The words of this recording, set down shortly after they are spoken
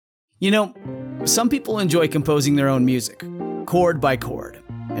You know, some people enjoy composing their own music, chord by chord,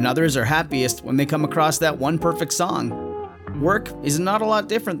 and others are happiest when they come across that one perfect song. Work is not a lot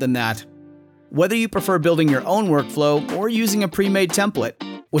different than that. Whether you prefer building your own workflow or using a pre-made template,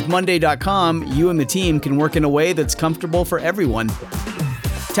 with Monday.com, you and the team can work in a way that's comfortable for everyone.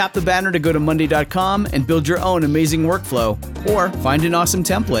 Tap the banner to go to Monday.com and build your own amazing workflow, or find an awesome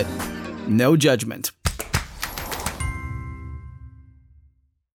template. No judgment.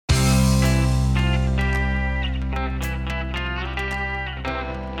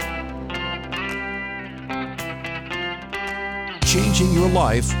 Changing your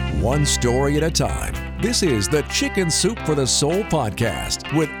life one story at a time. This is the Chicken Soup for the Soul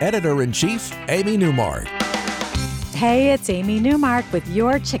podcast with Editor-in-Chief Amy Newmark. Hey, it's Amy Newmark with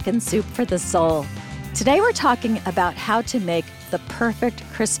your Chicken Soup for the Soul. Today we're talking about how to make the perfect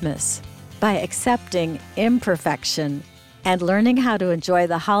Christmas by accepting imperfection and learning how to enjoy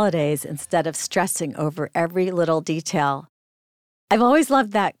the holidays instead of stressing over every little detail. I've always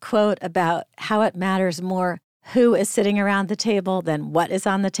loved that quote about how it matters more who is sitting around the table than what is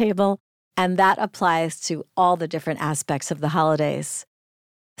on the table, and that applies to all the different aspects of the holidays.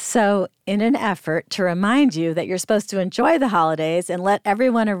 So, in an effort to remind you that you're supposed to enjoy the holidays and let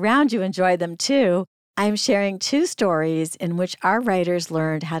everyone around you enjoy them too, I'm sharing 2 stories in which our writers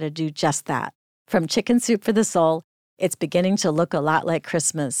learned how to do just that. From Chicken Soup for the Soul, it's beginning to look a lot like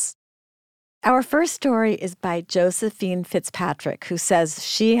Christmas. Our first story is by Josephine Fitzpatrick, who says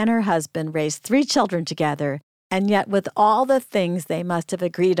she and her husband raised 3 children together, and yet with all the things they must have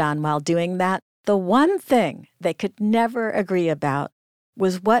agreed on while doing that, the one thing they could never agree about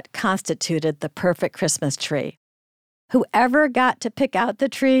was what constituted the perfect Christmas tree. Whoever got to pick out the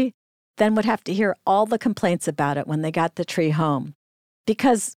tree then would have to hear all the complaints about it when they got the tree home.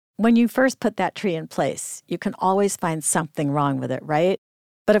 Because when you first put that tree in place, you can always find something wrong with it, right?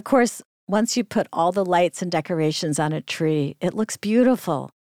 But of course, once you put all the lights and decorations on a tree, it looks beautiful,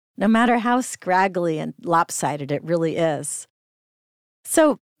 no matter how scraggly and lopsided it really is.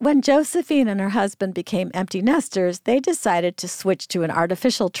 So, when Josephine and her husband became empty nesters, they decided to switch to an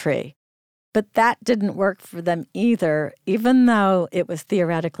artificial tree. But that didn't work for them either, even though it was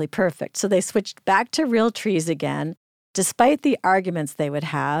theoretically perfect. So they switched back to real trees again, despite the arguments they would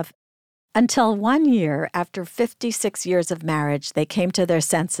have, until one year, after 56 years of marriage, they came to their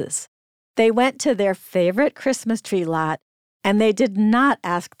senses. They went to their favorite Christmas tree lot, and they did not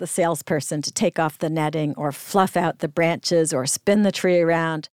ask the salesperson to take off the netting or fluff out the branches or spin the tree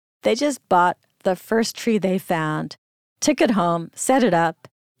around. They just bought the first tree they found, took it home, set it up,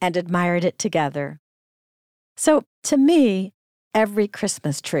 and admired it together. So, to me, every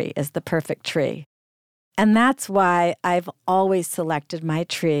Christmas tree is the perfect tree. And that's why I've always selected my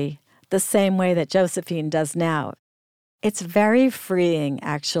tree the same way that Josephine does now. It's very freeing,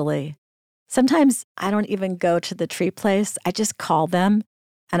 actually. Sometimes I don't even go to the tree place. I just call them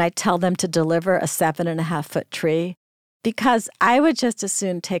and I tell them to deliver a 7.5-foot tree because I would just as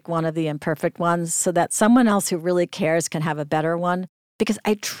soon take one of the imperfect ones so that someone else who really cares can have a better one because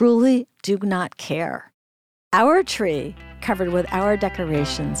I truly do not care. Our tree, covered with our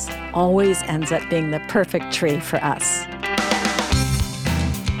decorations, always ends up being the perfect tree for us.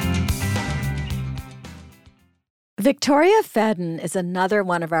 Victoria Fedden is another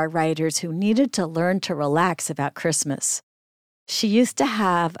one of our writers who needed to learn to relax about Christmas. She used to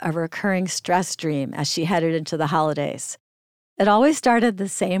have a recurring stress dream as she headed into the holidays. It always started the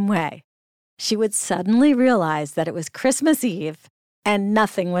same way. She would suddenly realize that it was Christmas Eve and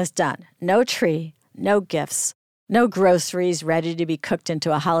nothing was done. No tree, no gifts, no groceries ready to be cooked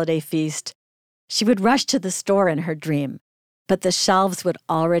into a holiday feast. She would rush to the store in her dream, but the shelves would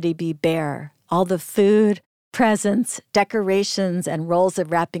already be bare. All the food, presents, decorations, and rolls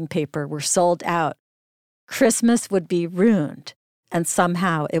of wrapping paper were sold out. Christmas would be ruined, and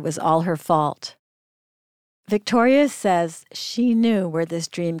somehow it was all her fault. Victoria says she knew where this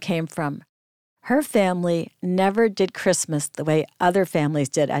dream came from. Her family never did Christmas the way other families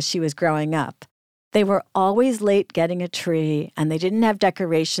did as she was growing up. They were always late getting a tree, and they didn't have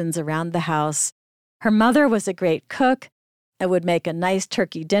decorations around the house. Her mother was a great cook and would make a nice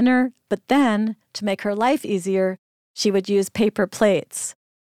turkey dinner, but then, to make her life easier, she would use paper plates.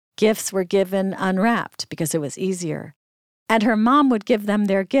 Gifts were given unwrapped because it was easier. And her mom would give them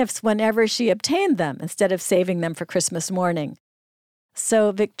their gifts whenever she obtained them instead of saving them for Christmas morning.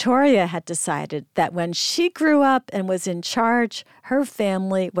 So Victoria had decided that when she grew up and was in charge, her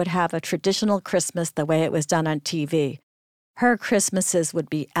family would have a traditional Christmas the way it was done on TV. Her Christmases would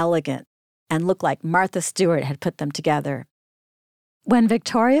be elegant and look like Martha Stewart had put them together. When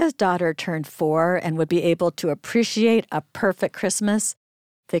Victoria's daughter turned 4 and would be able to appreciate a perfect Christmas,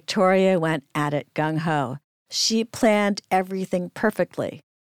 Victoria went at it gung-ho. She planned everything perfectly,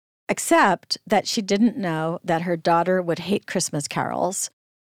 except that she didn't know that her daughter would hate Christmas carols,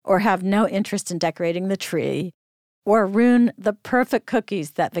 or have no interest in decorating the tree, or ruin the perfect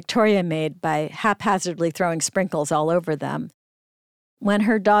cookies that Victoria made by haphazardly throwing sprinkles all over them. When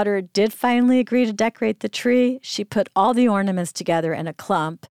her daughter did finally agree to decorate the tree, she put all the ornaments together in a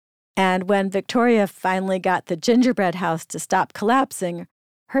clump, and when Victoria finally got the gingerbread house to stop collapsing,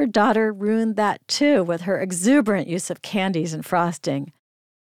 her daughter ruined that too with her exuberant use of candies and frosting.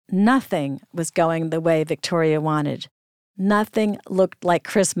 Nothing was going the way Victoria wanted. Nothing looked like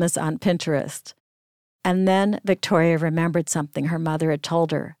Christmas on Pinterest. And then Victoria remembered something her mother had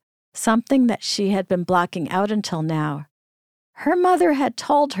told her, something that she had been blocking out until now. Her mother had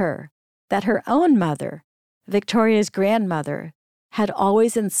told her that her own mother, Victoria's grandmother, had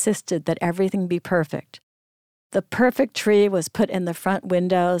always insisted that everything be perfect. The perfect tree was put in the front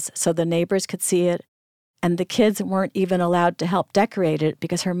windows so the neighbors could see it, and the kids weren't even allowed to help decorate it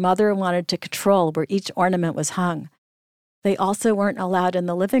because her mother wanted to control where each ornament was hung. They also weren't allowed in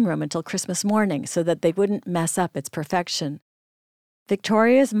the living room until Christmas morning so that they wouldn't mess up its perfection.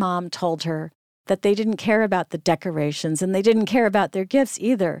 Victoria's mom told her that they didn't care about the decorations and they didn't care about their gifts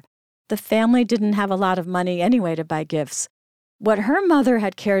either. The family didn't have a lot of money anyway to buy gifts. What her mother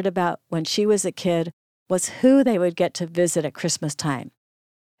had cared about when she was a kid was who they would get to visit at Christmas time.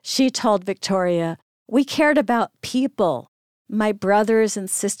 She told Victoria, "We cared about people. My brothers and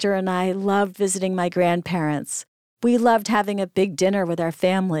sister and I loved visiting my grandparents. We loved having a big dinner with our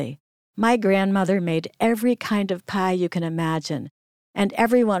family. My grandmother made every kind of pie you can imagine, and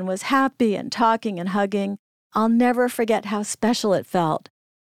everyone was happy and talking and hugging. I'll never forget how special it felt.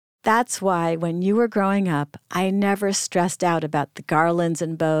 That's why when you were growing up, I never stressed out about the garlands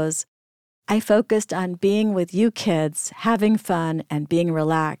and bows. I focused on being with you kids, having fun, and being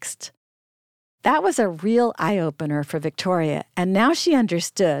relaxed." That was a real eye-opener for Victoria, and now she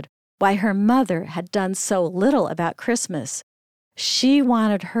understood why her mother had done so little about Christmas. She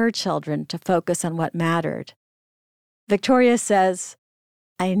wanted her children to focus on what mattered. Victoria says,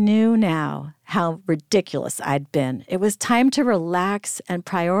 "I knew now how ridiculous I'd been. It was time to relax and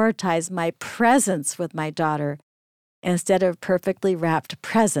prioritize my presence with my daughter instead of perfectly wrapped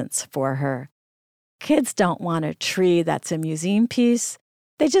presents for her. Kids don't want a tree that's a museum piece.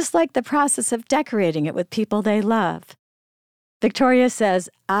 They just like the process of decorating it with people they love." Victoria says,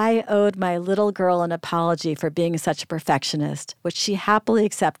 "I owed my little girl an apology for being such a perfectionist, which she happily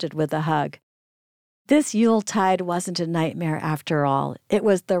accepted with a hug. This Yuletide wasn't a nightmare after all. It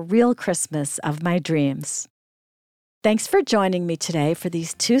was the real Christmas of my dreams." Thanks for joining me today for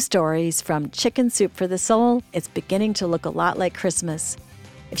these two stories from Chicken Soup for the Soul. It's beginning to look a lot like Christmas.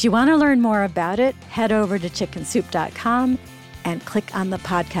 If you want to learn more about it, head over to chickensoup.com and click on the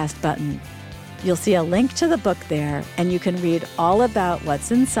podcast button. You'll see a link to the book there, and you can read all about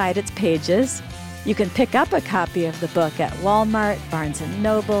what's inside its pages. You can pick up a copy of the book at Walmart, Barnes &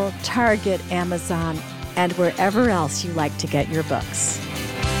 Noble, Target, Amazon, and wherever else you like to get your books.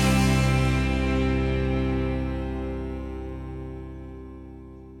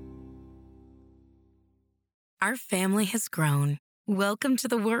 Our family has grown. Welcome to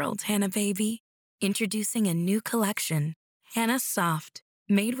the world, Hannah baby. Introducing a new collection, Hannah Soft,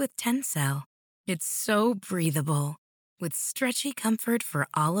 made with Tencel. It's so breathable, with stretchy comfort for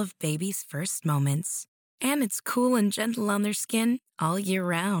all of baby's first moments. And it's cool and gentle on their skin all year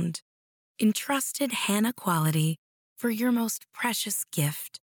round. Entrusted Hannah quality for your most precious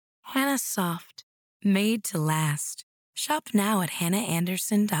gift. Hannah Soft, made to last. Shop now at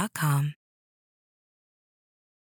hannahanderson.com.